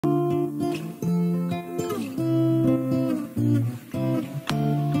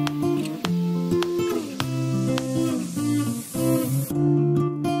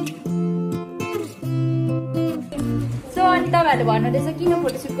बुवाहरूले भन्नुहुँदैछ किन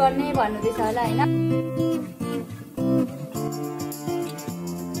फोटोसुट गर्ने भन्नुहुँदैछ होला होइन।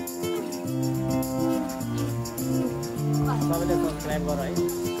 सबैले सब्स्क्राइब गर है।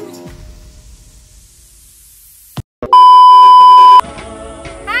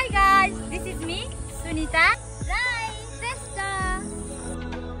 High guys, this is me Sunita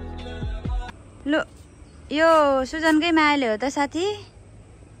लो। यो सुजनकै मायाले हो त साथी,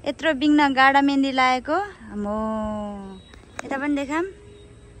 यत्रो बिग्न गाडा मेहन्दी लगाएको। मो यता पनि देखाम।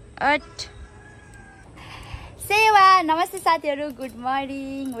 सेवा नमस्ते साथीहरू, good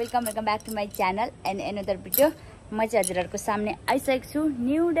morning, welcome back to my channel and another video. म चाहिँ हजुरहरूको सामने आइसकेको छु,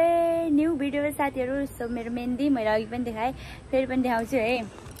 न्यू डे न्यू भिडियो साथीहरू। सो मेरो मेहन्दी मैले अघि पनि देखाएँ, फेरि पनि देखाउँछु है।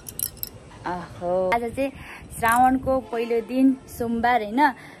 अहो, आज चाहिँ श्रावणको पहिलो दिन सोमबार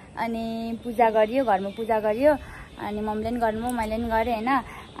होइन। अनि पूजा गरियो, घरमा पूजा गरियो। अनि मम्मीले पनि गर्नुभयो, मैले पनि गरेँ होइन।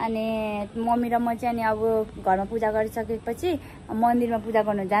 अनि मम्मी र म चाहिँ अनि अब घरमा पूजा गरिसकेपछि मन्दिरमा पूजा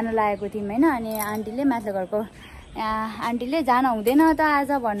गर्नु जानु लागेको थियौँ होइन। अनि आन्टीले माथिल्लो घरको आन्टीले जान हुँदैन त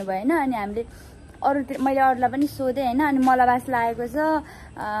आज भन्नुभयो होइन। अनि हामीले मैले अरूलाई पनि सोधेँ होइन। अनि मलाई बास लागेको छ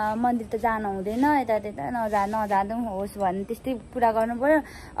मन्दिर त जानु हुँदैन, यता त्यता नजाँदौँ होस् भन्ने त्यस्तै कुरा गर्नु पऱ्यो।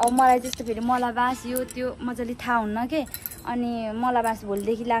 अब मलाई त्यस्तो फेरि मलाई बास यो त्यो मजाले थाहा हुन्न के। अनि मलाई बास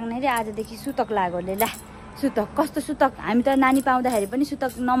भोलिदेखि लाग्ने अरे, आजदेखि सुतक लाग्यो ला। सुतक कस्तो सुतक, हामी त नानी पाउँदाखेरि पनि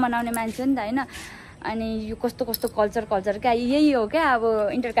सुतक नमनाउने मान्छे हो नि त होइन। अनि यो कस्तो कस्तो कल्चर क्या, यही हो क्या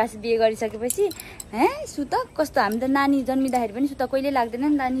अब इन्टरकास्ट बिहे गरिसकेपछि। सुतक कस्तो, हामी त नानी जन्मिँदाखेरि पनि सुतक कहिले लाग्दैन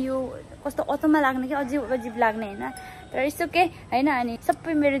नि त। अनि यो कस्तो अचम्म लाग्ने कि, अजीब लाग्ने होइन। तर यस्तो के होइन। अनि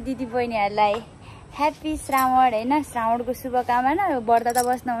सबै मेरो दिदी बहिनीहरूलाई ह्याप्पी श्रावण होइन, श्रावणको शुभकामना। व्रत त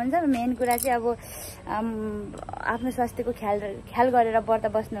बस्नुहुन्छ, मेन कुरा चाहिँ अब आफ्नो स्वास्थ्यको ख्याल गरेर व्रत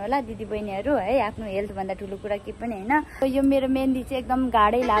बस्नु होला दिदी बहिनीहरू है। आफ्नो हेल्थभन्दा ठुलो कुरा के पनि होइन। यो मेरो मेहन्दी चाहिँ एकदम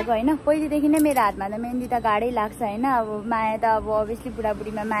गाढै लाग्यो होइन। पहिलेदेखि नै मेरो हातमा त मेहन्दी त गाढै लाग्छ होइन। अब माया त अब अभियसली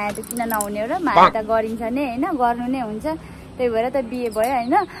बुढाबुढीमा माया त किन नहुने हो र, माया त गरिन्छ नै होइन, गर्नु नै हुन्छ। त्यही भएर त बिहे भयो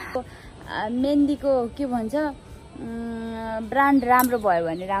होइन। मेहन्दीको के भन्छ, ब्रान्ड राम्रो भयो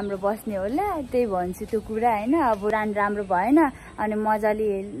भने राम्रो बस्ने होला, त्यही भन्छु त्यो कुरा होइन। अब ब्रान्ड राम्रो भएन अनि मजाले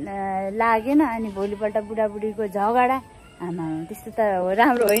लागेन अनि भोलिपल्ट बुढाबुढीको झगडा, आमा त्यस्तो त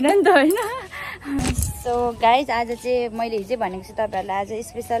राम्रो होइन नि त होइन। सो गाइज, आज चाहिँ मैले हिजै भनेको छु तपाईँहरूलाई आज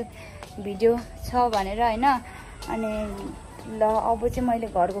स्पेसल भिडियो छ भनेर होइन। अनि ल अब चाहिँ मैले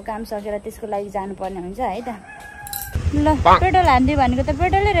घरको काम सकेर त्यसको लागि जानुपर्ने हुन्छ है त। ल पेट्रोल हान्दै भनेको त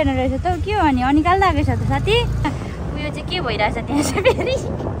पेट्रोलै रहेन रहेछ त, के हो अनि अनिकाल्दा आएको छ त साथी। उयो चाहिँ के भइरहेछ त्यहाँ चाहिँ फेरि,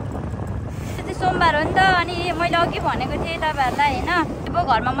 त्यो चाहिँ सोमबार हो नि त। अनि मैले अघि भनेको थिएँ तपाईँहरूलाई होइन, अब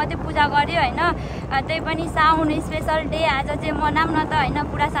घरमा मात्रै पूजा गऱ्यो होइन। त्यही पनि साउन स्पेसल डे आज चाहिँ मनाऊँ न त होइन।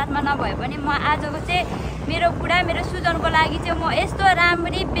 बुढा साथमा नभए पनि म आजको चाहिँ मेरो बुढा मेरो सुजनको लागि चाहिँ म यस्तो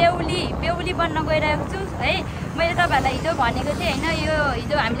राम्ररी बेहुली बन्न गइरहेको छु है। मैले तपाईँहरूलाई हिजो भनेको थिएँ होइन, यो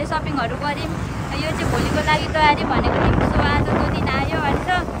हिजो हामीले सपिङहरू गऱ्यौँ, यो चाहिँ भोलिको लागि तयारी भनेको थियौँ। सो आजको दिन आयो भन्छ।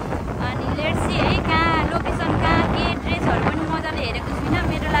 अनि लेट्स सी है, कहाँ लोकेसन कहाँ के ड्रेसहरू पनि मजाले हेरेको छुइनँ,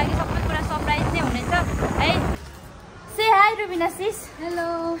 मेरो लागि सबै कुरा सरप्राइज नै हुनेछ है। से हाई रुबिना सिस, हेलो।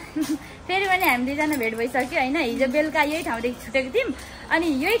 फेरि पनि हामी दुईजना भेट भइसक्यो होइन। हिजो बेलुका यही ठाउँदेखि छुटेको थियौँ। अनि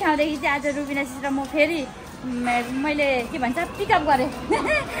यही ठाउँदेखि चाहिँ आज रुबिना सिस र म फेरि मैले के भन्छ पिकअप गरेँ,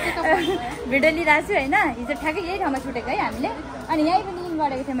 भिडियो लिइरहेको छु होइन। हिजो ठ्याक्कै यही ठाउँमा छुटेको है हामीले। अनि यहीँ पनि इन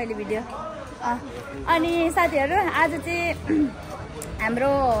गरेको थिएँ मैले भिडियो। अनि साथीहरू आज चाहिँ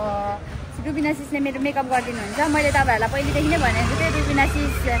हाम्रो रुबिना सिसले मेरो मेकअप गरिदिनुहुन्छ। मैले तपाईँहरूलाई पहिलेदेखि नै भनेको थिएँ रुबिना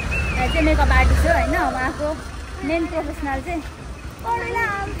सिस चाहिँ मेकअप आर्टिस्ट हो होइन। उहाँको मेन प्रोफेसनल चाहिँ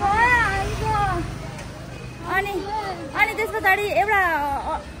अनि त्यस पछाडि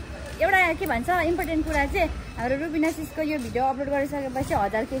एउटा के भन्छ इम्पोर्टेन्ट कुरा चाहिँ हाम्रो रुबिना सिसको यो भिडियो अपलोड गरिसकेपछि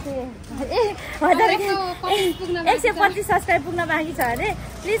 125 सब्सक्राइब पुग्न बाँकी छ अरे।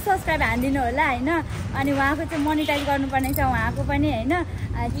 प्लिज सब्सक्राइब हानिदिनु होला होइन। अनि उहाँको चाहिँ मोनिटाइज गर्नुपर्ने छ उहाँको पनि होइन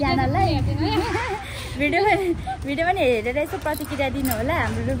च्यानललाई। भिडियो पनि हेरेर यसो प्रतिक्रिया दिनु होला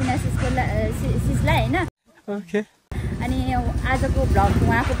हाम्रो रुबिना सिसलाई होइन। अनि आजको भ्लग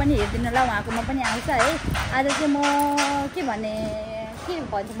उहाँको पनि हेरिदिनु होला, उहाँकोमा पनि आउँछ है। आज चाहिँ म के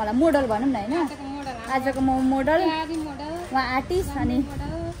भन्छ मलाई मोडल भनौँ न होइन। आजको म मोडल, उहाँ आर्टिस्ट। अनि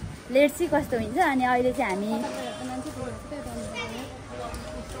लेट्स सी कस्तो हुन्छ। अनि अहिले चाहिँ हामी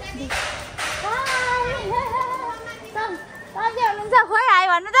हुनुहुन्छ खोइ आयो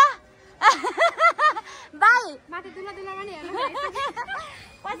भन्नु त बाई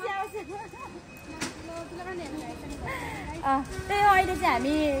त्यही अहिले चाहिँ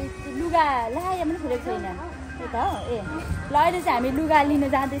हामी लुगा लगाए पनि फुलेको छैन त्यही त हो। ए ल अहिले चाहिँ हामी लुगा लिन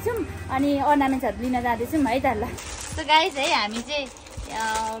जाँदैछौँ अनि अर्नामेन्ट्सहरू लिन जाँदैछौँ है त। ल त गाइस है हामी चाहिँ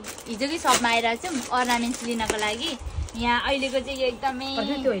हिजोकै सपमा आइरहेको छौँ अर्नामेन्ट्स लिनको लागि। यहाँ अहिलेको चाहिँ यो एकदमै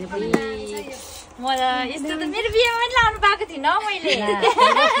म यस्तो त मेरो बिहेमा पनि लाउनु पाएको थिइनँ मैले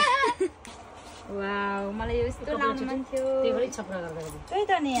वाउ मलाई यो यस्तो लाउनु मन थियो त्यही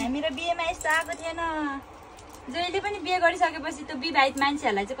त नि मेरो बिहेमा यस्तो आएको थिएन जहिले पनि बिहे गरिसकेपछि त्यो विवाहित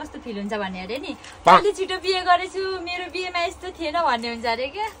मान्छेहरूलाई चाहिँ कस्तो फिल हुन्छ भन्ने अरे नि मैले छिटो बिहे गरेछु मेरो बिहेमा यस्तो थिएन भन्ने हुन्छ अरे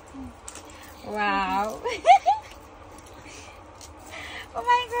क्या वाउ ओ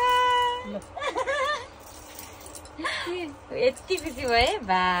माय गॉड यति खुसी भए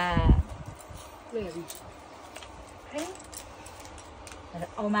बा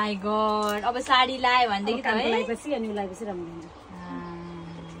ओ माय गॉड अब साडी लायो भनेदेखि त है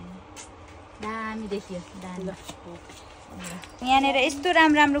दामी देखियो दामी यहाँनिर यस्तो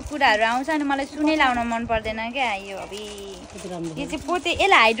राम्रो कुराहरू आउँछ अनि मलाई सुनै लाउन मन पर्दैन क्या यो अब यो चाहिँ पोते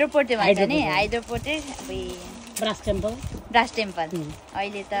यसलाई हाइड्रोपोटे भन्छ नि हाइड्रोपोटे अब ब्रास टेम्पल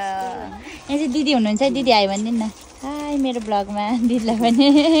अहिले त यहाँ चाहिँ दिदी हुनुहुन्छ दिदी आयो भने न हाई मेरो ब्लगमा दिदीलाई पनि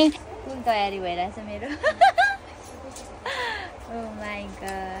फुल तयारी भइरहेछ मेरो ओ माय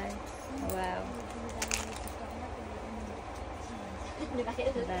गॉड वाउ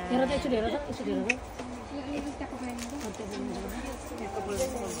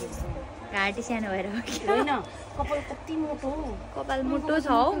घाँटी सानो भएर कपाल मोटो छ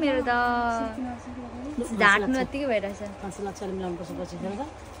हौ मेरो त झाँट्नु यत्तिकै भइरहेछ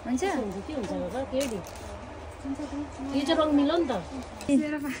हुन्छ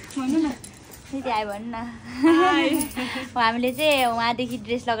दिदी आयो भन्नु न हामीले चाहिँ उहाँदेखि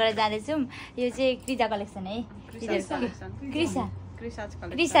ड्रेस लगाएर जाँदैछौँ यो चाहिँ क्रिजा कलेक्सन है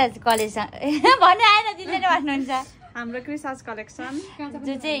क्रिसाज कलेज भन्नु आएन दिदीले नै भन्नुहुन्छ हाम्रो क्रिसाज कलेक्सन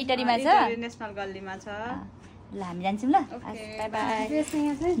जो चाहिँ इटलीमा छ नेसनल गल्लीमा छ ल हामी जान्छौँ ल बाई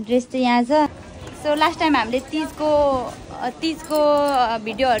बाई ड्रेस चाहिँ यहाँ छ सो लास्ट टाइम हामीले तिजको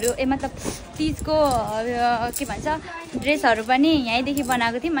भिडियोहरू मतलब तिजको के भन्छ ड्रेसहरू पनि यहीँदेखि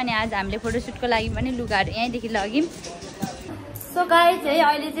बनाएको थियौँ अनि आज हामीले फोटोसुटको लागि पनि लुगाहरू यहीँदेखि लग्यौँ सो गाइस चाहिँ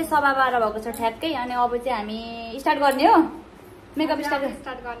अहिले चाहिँ 12:15 भएको छ ठ्याक्कै अनि अब चाहिँ हामी स्टार्ट गर्ने हो मेकअप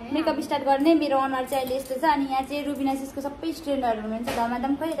स्टार्ट गर्ने मेरो अनुहार चाहिँ अहिले यस्तो छ अनि यहाँ चाहिँ रुबिना सिसको सबै स्टुडेन्टहरू हुनुहुन्छ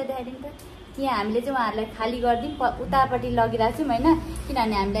धमाधम खै यता देखाइदिउँ त यहाँ हामीले चाहिँ उहाँहरूलाई खाली गरिदिउँ उतापट्टि लगिरहेको छौँ होइन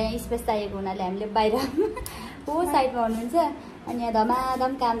किनभने हामीलाई स्पेस चाहिएको हुनाले हामीले बाहिर हो साइडमा हुनुहुन्छ अनि यहाँ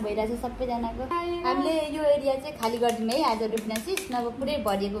धमाधम काम भइरहेछ सबैजनाको हामीले यो एरिया चाहिँ खाली गरिदिउँ है आज रुबिना सिस नभए पुरै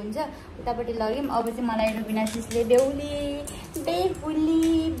भरिएको हुन्छ उतापट्टि लग्यौँ अब चाहिँ मलाई रुबिना सिसले बेहुली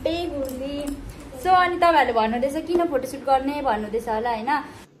सो अनि तपाईँहरूले भन्नुहुँदैछ किन फोटोसुट गर्ने भन्नुहुँदैछ होला होइन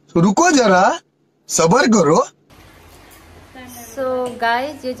रुको जरा सबर गरो सो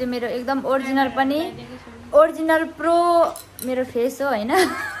गाइस यो चाहिँ मेरो एकदम ओरिजिनल प्रो मेरो फेस हो होइन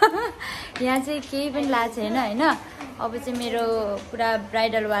यहाँ चाहिँ केही पनि लागेको छैन होइन अब चाहिँ मेरो पुरा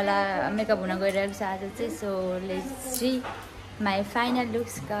ब्राइडलवाला मेकअप हुन गइरहेको छ आज चाहिँ so let's see my final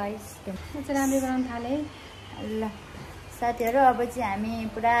looks guys राम्रो बनाउन थाले ल साथीहरू अब चाहिँ हामी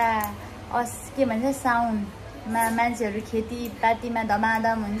पुरा के भन्छ साउन्डमा मान्छेहरू खेतीपातीमा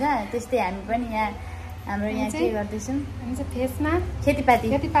धमाधम हुन्छ त्यस्तै हामी पनि यहाँ हाम्रो यहाँ के गर्दैछौँ हामी चाहिँ फेसमा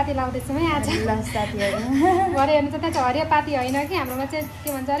खेतीपाती लाउँदैछौँ है आज ल साथीहरू भरे हेर्नु चाहिँ त्यो हरियो पाती होइन कि हाम्रोमा चाहिँ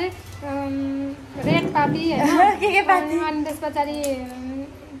के भन्छ अरे रेड पाती होइन अनि त्यस पछाडि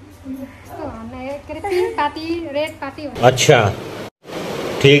के अरे पिङ्क पाती रेड पाती अच्छा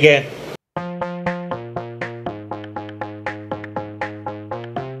ठीक है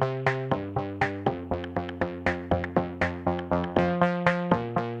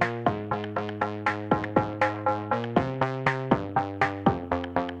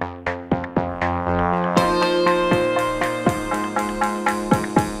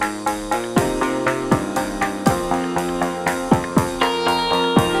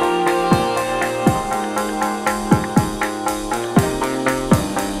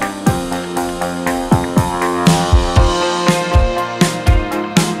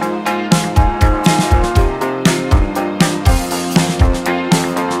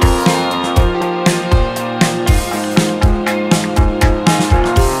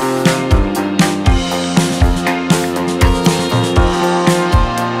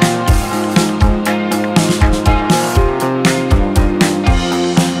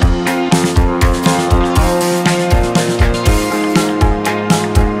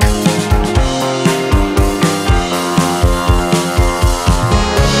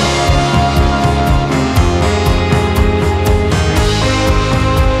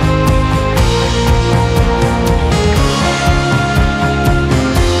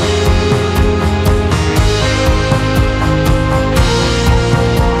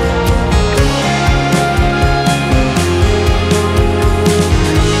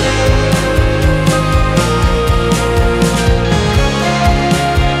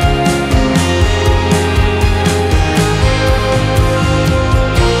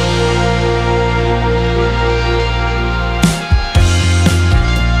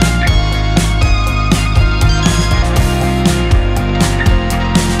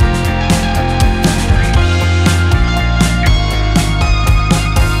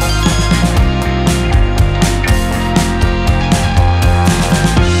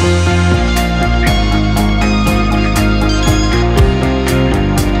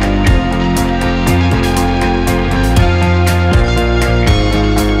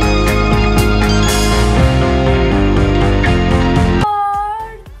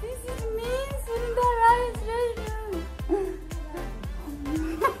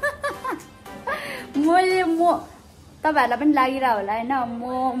तपाईँहरूलाई पनि लागिरह होला होइन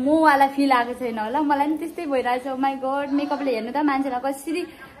मवाला फिल आएको छैन होला मलाई पनि त्यस्तै भइरहेछ माई गड मेकअपले हेर्नु त मान्छेलाई कसरी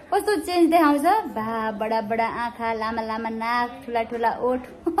कस्तो चेन्ज देखाउँछ भा बडा बडा आँखा लामा लामा नाक ठुला ठुला ओठ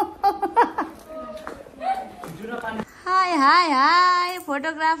हाई हाई हाई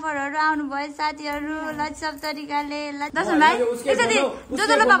फोटोग्राफरहरू आउनुभयो साथीहरू लजब तरिकाले दर्शन भाइ एकचोटि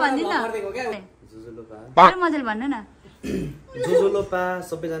जोजोलोपा भनिदिनु न मजाले भन्नु न जोजोलोपा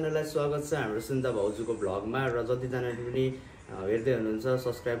सबैजनालाई स्वागत छ हाम्रो सुन्दा भाउजूको भ्लगमा र जतिजनाले पनि हेर्दै हुनुहुन्छ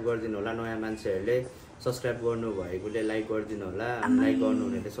सब्सक्राइब गरिदिनु होला नयाँ मान्छेहरूले सब्सक्राइब गर्नु भएकोले लाइक गरिदिनु होला लाइक गर्नु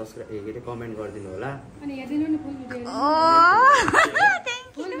हुनेले सब्सक्राइब के कमेन्ट गरिदिनु होला अनि हेर्दिनु नि फुल video oh thank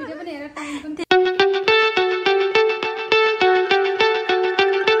you full video पनि हेरेर टाइम पनि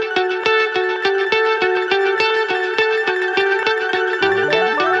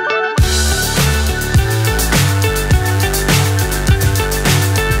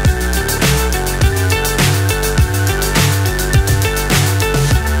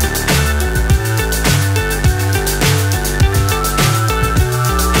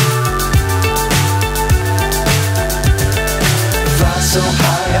so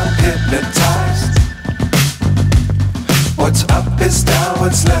high I'm hypnotized. What's up is down,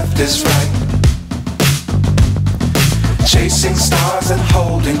 what's left is right. Chasing stars and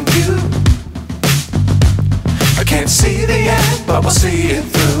holding you. I can't see the end, but we'll see it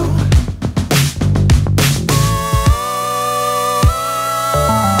through.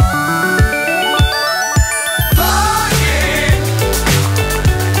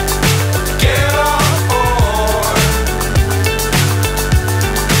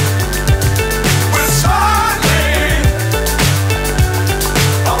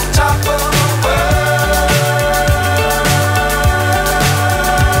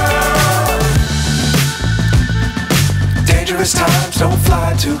 Times don't fly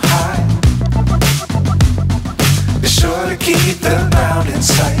too high. Be sure to keep the ground in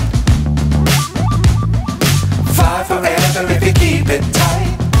sight. Fly forever if you keep it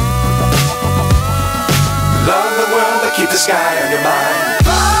tight. Love the world but keep the sky on your mind.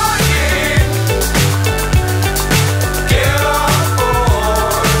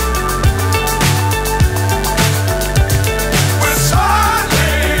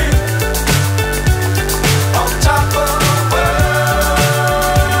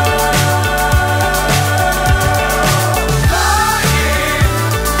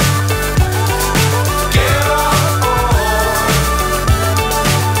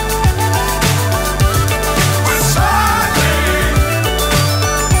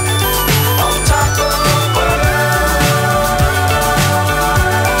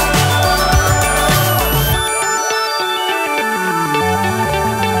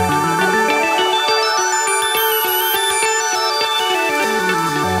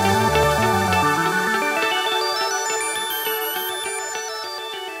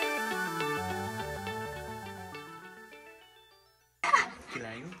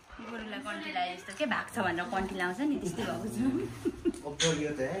 के भाग छ भनेर कन्टी लाउँछ नि त्यस्तै भएको छ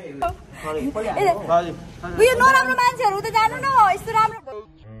उयो नराम्रो मान्छेहरू त जानु न यस्तो राम्रो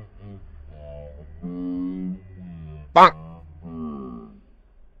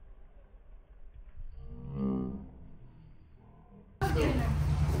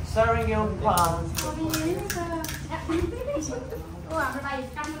Serving your palms.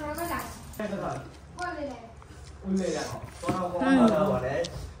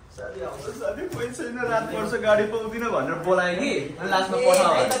 गाडी पाउँदिन भनेर बोलाए कि लास्टमा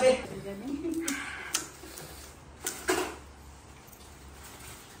पठाओ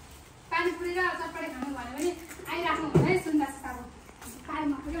पानीपुरी र चटपटी खानु भन्यो भने आइराख्नु भने सुन्दा अब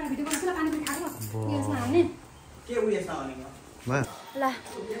पानीमा पुरा भिडियो बनाउँछ पानीपुरी खाएको यसमा हाल्ने के उयसमा भनेको ल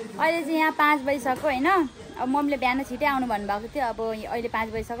अहिले चाहिँ यहाँ 5 बजिसक्यो होइन अब मम्मीले बिहान छिटै आउनु भन्नुभएको थियो अब अहिले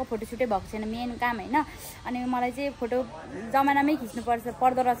 5 बजिसक्यो फोटोसुटै भएको छैन मेन काम होइन अनि मलाई चाहिँ फोटो जमानामै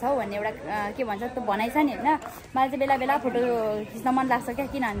पर्दो रहेछ हौ भन्ने एउटा के भन्छ त्यो भनाइ छ नि होइन मलाई चाहिँ बेला बेला फोटो खिच्न मन लाग्छ क्या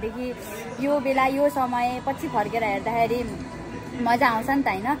किनभनेदेखि यो बेला यो समय पछि फर्केर हेर्दाखेरि मजा आउँछ नि त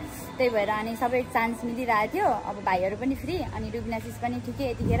होइन त्यही भएर अनि सबै चान्स मिलिरहेको थियो अब भाइहरू पनि फ्री अनि रुबिनासिस पनि ठिकै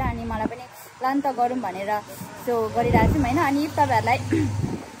यतिखेर अनि मलाई पनि लन त गरौँ भनेर सो गरिरहेको छौँ होइन अनि तपाईँहरूलाई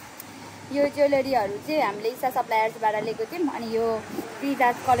यो ज्वेलरीहरू चाहिँ हामीले इसा सप्लायर्सबाट लिएको थियौँ अनि यो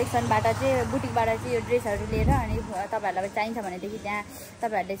प्रिजाज कलेक्सनबाट चाहिँ बुटिकबाट चाहिँ यो ड्रेसहरू लिएर अनि तपाईँहरूलाई चाहिन्छ भनेदेखि त्यहाँ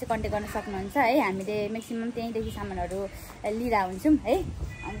तपाईँहरूले चाहिँ कन्ट्याक्ट गर्न सक्नुहुन्छ है हामीले म्याक्सिमम् त्यहीँदेखि सामानहरू लिइरहेको हुन्छौँ है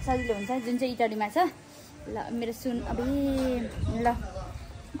अनि सजिलो हुन्छ जुन चाहिँ इटरीमा छ ल मेरो सुन अबे ल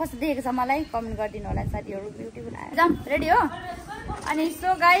कस्तो देखेको छ मलाई कमेन्ट गरिदिनु होला साथीहरू ब्युटिफुल जाम रेडी हो अनि सो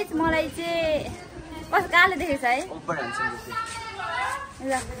गाइज मलाई चाहिँ कस्तो कालो देखेको छ है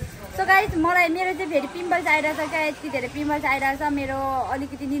ल सो सो गाइज मलाई मेरो चाहिँ फेरि पिम्पल्स आइरहेछ क्या यति धेरै पिम्पल्स आइरहेछ मेरो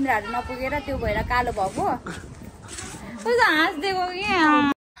अलिकति निन्द्राहरू नपुगेर त्यो भएर कालो भएको कस्तो हाँस्दिएको कि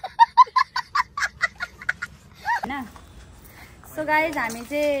होइन सो गाइज हामी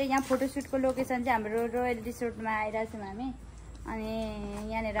चाहिँ यहाँ फोटोसुटको लोकेसन चाहिँ हाम्रो रोयल रिसोर्टमा आइरहेछौँ हामी अनि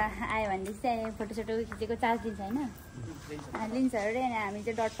यहाँनिर आयो भनेदेखि चाहिँ फोटोसुटको खिचेको चार्ज दिन्छ होइन लिन्छ अरे अनि हामी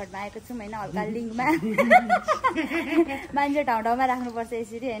चाहिँ डटफटमा आएको छौँ होइन हल्का लिङ्कमा मान्छे ठाउँ ठाउँमा राख्नुपर्छ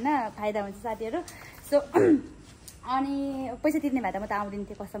यसरी होइन फाइदा हुन्छ साथीहरू सो अनि पैसा तिर्ने भए त म त आउँदिन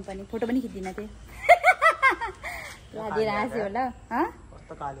थिएँ कसम पनि फोटो पनि खिच्दिनँ थिएँ लादिएर हाँस्यो होला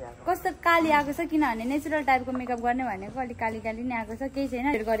कस्तो काली आएको छ किनभने नेचुरल टाइपको मेकअप गर्ने भनेको अलिक काली काली नै आएको छ केही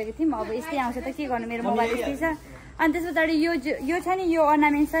छैन गरेको थियौँ अब यस्तै आउँछ त के गर्नु मेरो मोबाइल यस्तै छ अनि त्यस पछाडि यो छ नि यो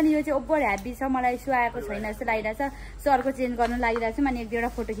अर्नामेन्ट छ नि यो चाहिँ ओभर ह्याप्पी छ मलाई सुहाएको छैन जस्तो लागिरहेछ सो अर्को चेन्ज गर्नु लागिरहेको छु अनि एक दुईवटा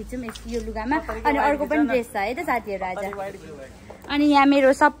फोटो खिच्छौँ यो लुगामा अनि अर्को पनि ड्रेस छ है त साथीहरू आज अनि यहाँ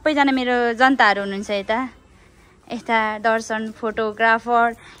मेरो सबैजना मेरो जनताहरू हुनुहुन्छ यता दर्शन फोटोग्राफर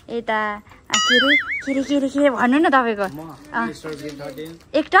यता के रे भन्नु न तपाईँको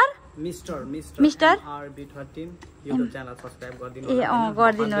एक्टर मिस्टर ए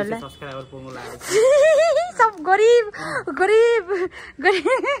गरिदिनु होला सब गरिब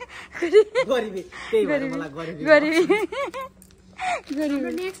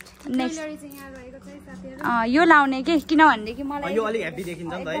यो लाउने कि किनभनेदेखि मलाई यो अलिक ह्याप्पी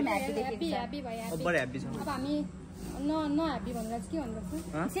देखिन्छ नि त है ओभर ह्याप्पी छ अब हामी न ह्याप्पी भनेर चाहिँ के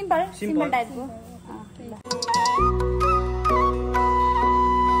भन्नुपर्छ सिम्पल टाइपको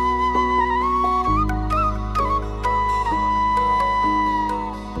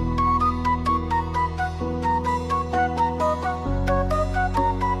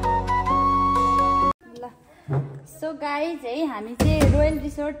सो गाइज है हामी चाहिँ रोयल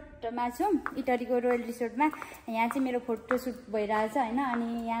रिसोर्टमा छौँ इटलीको रोयल रिसोर्टमा यहाँ चाहिँ मेरो फोटोसुट भइरहेछ होइन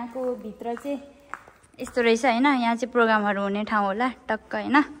अनि यहाँको भित्र चाहिँ यस्तो रहेछ होइन यहाँ चाहिँ प्रोग्रामहरू हुने ठाउँ होला टक्क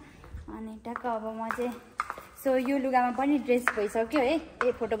होइन अनि टक्क अब म चाहिँ सो यो लुगामा पनि ड्रेस भइसक्यो है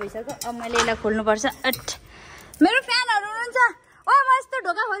ए फोटो भइसक्यो अब मैले यसलाई खोल्नुपर्छ मेरो फ्यानहरू हुनुहुन्छ ओ म यस्तो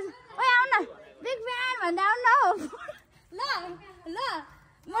ढोका खोल्छु ओ आउन न बिग फ्यान भन्दा आउन न हो ल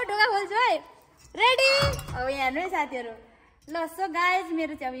म ढोका खोल्छु है रेडी अब यहाँ हेर्नु है साथीहरू ल सो गाइज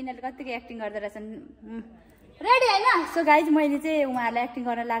मेरो चाहिँ अब यिनीहरूले कतिको एक्टिङ गर्दो रहेछन् रेडी होइन सो गाइज मैले चाहिँ उहाँहरूलाई एक्टिङ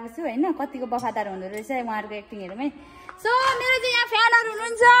गर्न लागेको छु होइन कतिको वफादार हुँदो रहेछ उहाँहरूको एक्टिङहरूमै सो मेरो चाहिँ यहाँ फ्यानहरू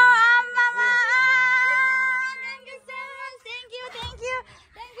हुनुहुन्छ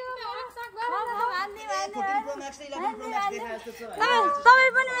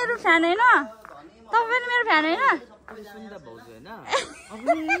तपाईँ पनि मेरो फ्यान होइन तपाईँ पनि मेरो फ्यान होइन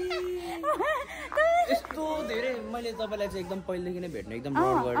यस्तो धेरै मैले तपाईँलाई चाहिँ एकदम पहिलेदेखि नै भेट्नु एकदम डर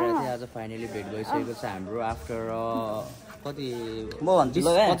गरिरहेको थिएँ आज फाइनली भेट गइसकेको छ हाम्रो आफ्टर कति म भन्छु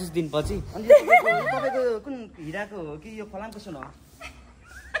 25 दिनपछि तपाईको कुन हिराको हो कि यो फलामको सुन हो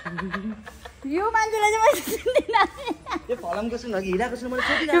यो मान्छेलाई चाहिँ म चिन्दिनँ यो फलामको सुन हो कि हिराको सुन मैले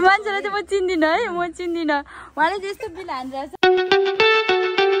सोधिरहेको यो मान्छेलाई चाहिँ म चिन्दिनँ है म चिन्दिनँ उहाँले त्यस्तो bill हानिरहेछ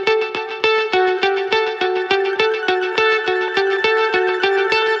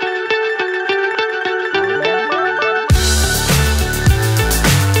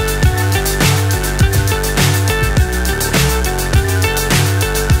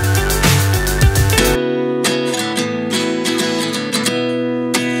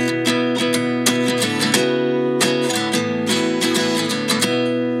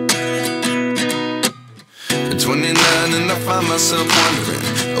myself wondering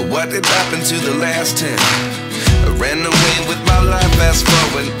what did happen to the last 10. I ran away with my life, fast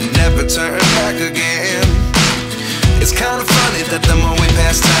forward, never turn back again. It's kind of funny that the more we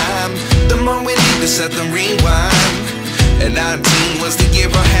pass time, the more we need to set them rewind. And 19 was the year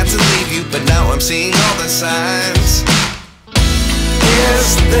I had to leave you, but now I'm seeing all the signs. Is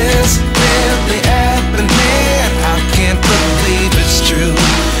this really happening? I can't believe it's true.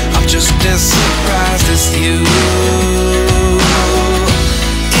 I'm just as surprised as you.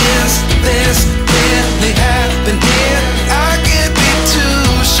 Is this really happening? I can't be too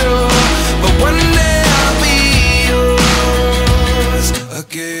sure, but one day I'll be yours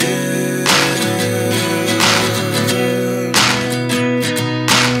again.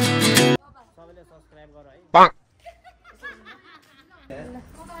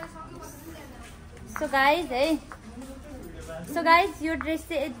 So guys यो dress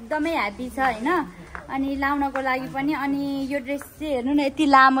चाहिँ एकदमै happy छ हैन अनि लाउनको लागि पनि अनि यो ड्रेस चाहिँ हेर्नु न यति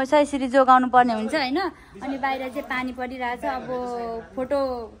लामो छ यसरी जोगाउनु पर्ने हुन्छ हैन अनि बाहिर चाहिँ पानी परिरहेछ अब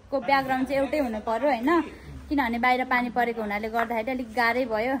फोटोको ब्याकग्राउन्ड चाहिँ एउटै हुनु पर्यो हैन किनभने बाहिर पानी परेको हुनाले गर्दाखेरि अलिक गाह्रै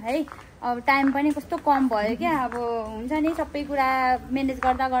भयो है अब टाइम पनि कस्तो कम भयो क्या अब हुन्छ नि सबै कुरा म्यानेज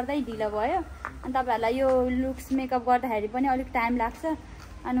गर्दा गर्दै ढिलो भयो अनि तपाईँहरूलाई यो लुक्स मेकअप गर्दाखेरि पनि अलिक टाइम लाग्छ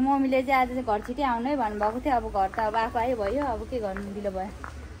अनि मम्मीले चाहिँ आज चाहिँ घर छिटै आउनै भन्नुभएको थियो अब घर त अब आएको आयो भयो अब के गर्नु ढिलो भयो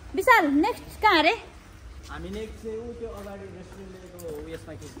विशाल नेक्स्ट कहाँ अरे हामी नेक्स्ट चाहिँ उ त्यो अगाडि रेस्टुरेन्टको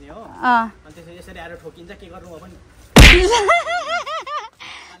उयसमा खिच्ने हो अनि त्यसरी यसरी आएर ठोकिन्छ के गर्नु हो पनि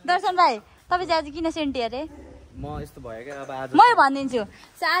दर्शन भाइ तपाईँ चाहिँ आज किन सेन्टी अरे म यस्तो भयो क्या अब आज म भनिदिन्छु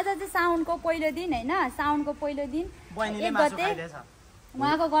आज चाहिँ साउनको पहिलो दिन होइन साउनको पहिलो दिन 1 गते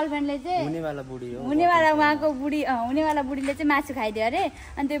उहाँको गर्लफ्रेन्डले चाहिँ हुनेवाला बुढी हो हुनेवाला बुढीले चाहिँ मासु खाइदियो अरे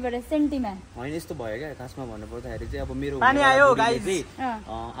अनि त्यही भएर सेन्टीमा होइन यस्तो भयो क्या खासमा भन्नु पर्दाखेरि चाहिँ अब मेरो पानी आयो गाइस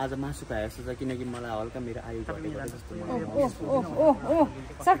आज मासु खाए जस्तो छ किनकि मलाई हल्का मेरो आयु घटेको जस्तो ओह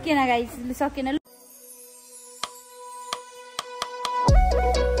सकिएन गाइस सकिएन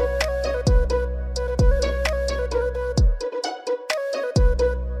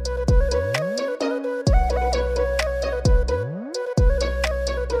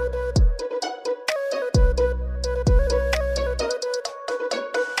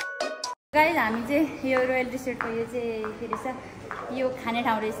गाइस हामी चाहिँ यो रोयल रिसोर्टको यो चाहिँ के रहेछ यो खाने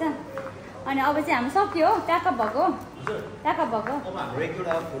ठाउँ रहेछ अनि अब चाहिँ हामी सक्यो प्याकअप भएको अब हाम्रो एक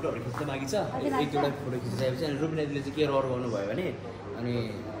दुईवटा फोटोहरू खिच्न बाँकी छ एक दुईवटा फोटो खिचिसकेपछि अनि रुबिना दिदीले चाहिँ के रहर गर्नुभयो भने अनि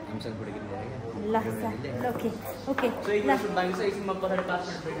हामीसँग फोटो खिच्नु ल ओके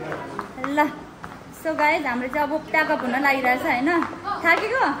ल सो गाइस हाम्रो चाहिँ अब प्याकअप हुन लागिरहेछ होइन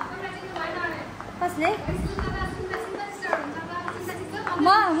थाकेको कसले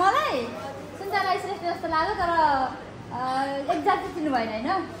मलाई सुन्दा राइस रेस्ट जस्तो लाग्यो तर एक्ज्याक्ट चिन्नु भएन होइन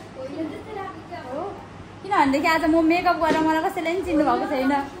किनभनेदेखि आज म मेकअप गरेर मलाई कसैले पनि चिन्नु भएको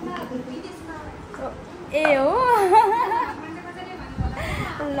छैन ए हो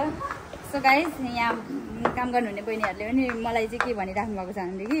ल सो गाइस यहाँ काम गर्नुहुने बहिनीहरूले पनि मलाई चाहिँ के भनिराख्नु भएको छ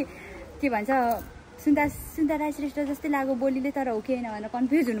भनेदेखि के भन्छ सुन्दा राइस रेस्टुरेन्ट जस्तै लाग्यो बोलीले तर हो कि होइन भनेर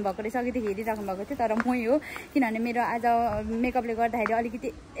कन्फ्युज हुनुभएको रहेछ अघिदेखि हेरिराख्नु भएको थियो तर मै हो किनभने मेरो आज मेकअपले गर्दाखेरि अलिकति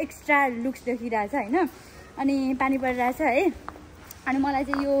एक्स्ट्रा लुक्स देखिरहेछ होइन अनि पानी परिरहेछ है अनि मलाई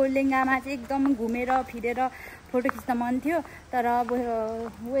चाहिँ यो लेङ्गामा चाहिँ एकदम घुमेर फिरेर फोटो खिच्न मन थियो तर अब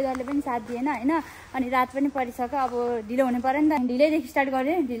वेदरले पनि साथ दिएन होइन अनि रात पनि परिसक्यो अब ढिलो हुनु पऱ्यो नि त ढिलैदेखि स्टार्ट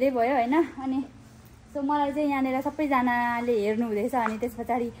गरेँ ढिलै भयो होइन अनि सो मलाई चाहिँ यहाँनिर सबैजनाले हेर्नु हुँदैछ अनि त्यस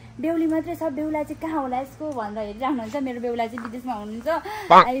पछाडि बेहुली मात्रै छ बेहुला चाहिँ कहाँ होला यसको भनेर हेरिराख्नुहुन्छ मेरो बेहुला चाहिँ विदेशमा हुनुहुन्छ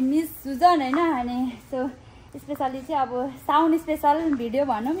आई मिस सुजन होइन अनि सो स्पेसली चाहिँ अब साउन्ड स्पेसल भिडियो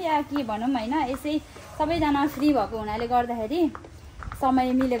भनौँ या के भनौँ होइन यसै सबैजना फ्री भएको हुनाले गर्दाखेरि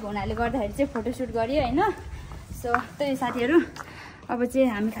समय मिलेको हुनाले गर्दाखेरि चाहिँ फोटोसुट गरियो होइन सो त्यही साथीहरू अब चाहिँ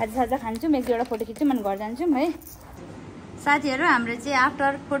हामी खाजासाजा खान्छौँ एक दुईवटा फोटो खिच्छौँ अनि घर जान्छौँ है साथीहरू हाम्रो चाहिँ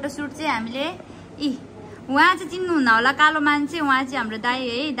आफ्टर फोटोसुट चाहिँ हामीले उहाँ चाहिँ चिन्नुहुन्न होला कालो मान्छे उहाँ चाहिँ हाम्रो दाई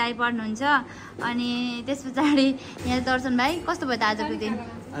है दाई पर्नुहुन्छ अनि त्यस पछाडि यहाँ दर्शन भाइ कस्तो भयो त आजको दिन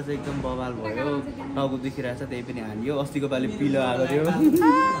आज एकदम बवाल भयो टाउको दुखिरहेछ त्यही पनि हानियो अस्तिको पालि पिलो आएको थियो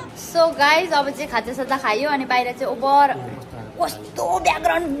सो गाइज अब चाहिँ खाजासाजा खायो अनि बाहिर चाहिँ ओभर कस्तो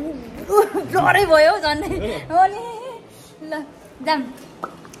ब्याकग्राउन्ड ब्लरै भयो झन्डै हो नि ल जाम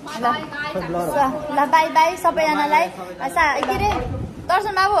ल बाई बाई सबैजनालाई के अरे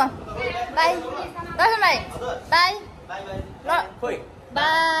दर्शन बाबु बाई दर्शन भाइ बाई ल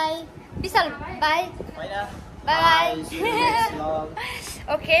by Vishal by by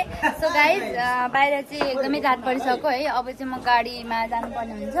okay so guys बाहिर चाहिँ एकदमै रात परिसक्यो है अब चाहिँ म गाडीमा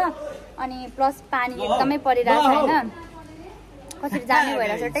जानुपर्ने हुन्छ अनि प्लस पानी एकदमै परिरहेको छ होइन कसरी जाने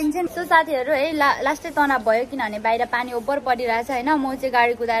भइरहेछ टेन्सन सो साथीहरू है लास्टै तनाव भयो किनभने बाहिर पानी ओभर परिरहेछ होइन म चाहिँ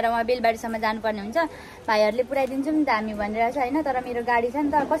गाडी कुदाएर उहाँ बेलबारीसम्म जानुपर्ने हुन्छ भाइहरूले पुऱ्याइदिन्छौँ नि त हामी भनिरहेछ होइन तर मेरो गाडी छ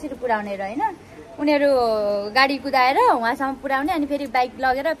नि त कसरी पुऱ्याउने र होइन उनीहरू गाडी कुदाएर उहाँसम्म पुऱ्याउने अनि फेरि बाइक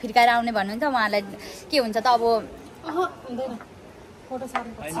लगेर फिर्काएर आउने भन्नुहुन्छ उहाँलाई के हुन्छ त अब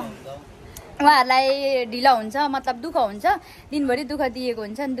उहाँहरूलाई ढिलो हुन्छ मतलब दुःख हुन्छ दिनभरि दुःख दिएको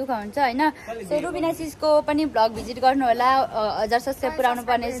हुन्छ नि दुःख हुन्छ होइन सो रुबिना सिसको पनि भ्लग भिजिट गर्नु होला 1000 सब्सक्राइब पुऱ्याउनु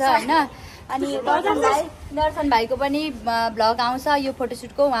पर्नेछ होइन अनि दर्शन भाइको पनि भ्लग आउँछ यो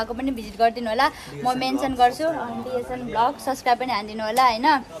फोटोसुटको उहाँको पनि भिजिट गरिदिनु होला म मेन्सन गर्छु डिएसएन भ्लग सब्सक्राइब पनि हानिदिनु होला होइन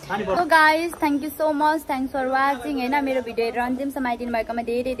so guys thank you so much thanks for watching होइन मेरो भिडियो हेरेर अन्तिमसम्म आइदिनु भएकोमा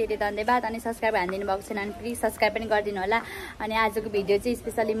धेरै धेरै धन्यवाद अनि सब्सक्राइब हानिदिनु भएको छैन भने प्लिज सब्सक्राइब पनि गरिदिनु होला अनि आजको भिडियो चाहिँ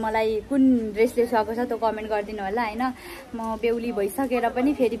स्पेसली मलाई कुन ड्रेसले सुहाएको छ त्यो कमेन्ट गरिदिनु होला होइन म बेहुली भइसकेर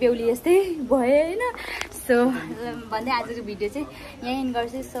पनि फेरि बेहुली यस्तै भएँ होइन सो भन्दै आजको भिडियो चाहिँ यहीँ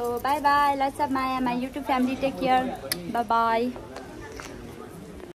गर्छु so by by lots of Maya my YouTube family take care by by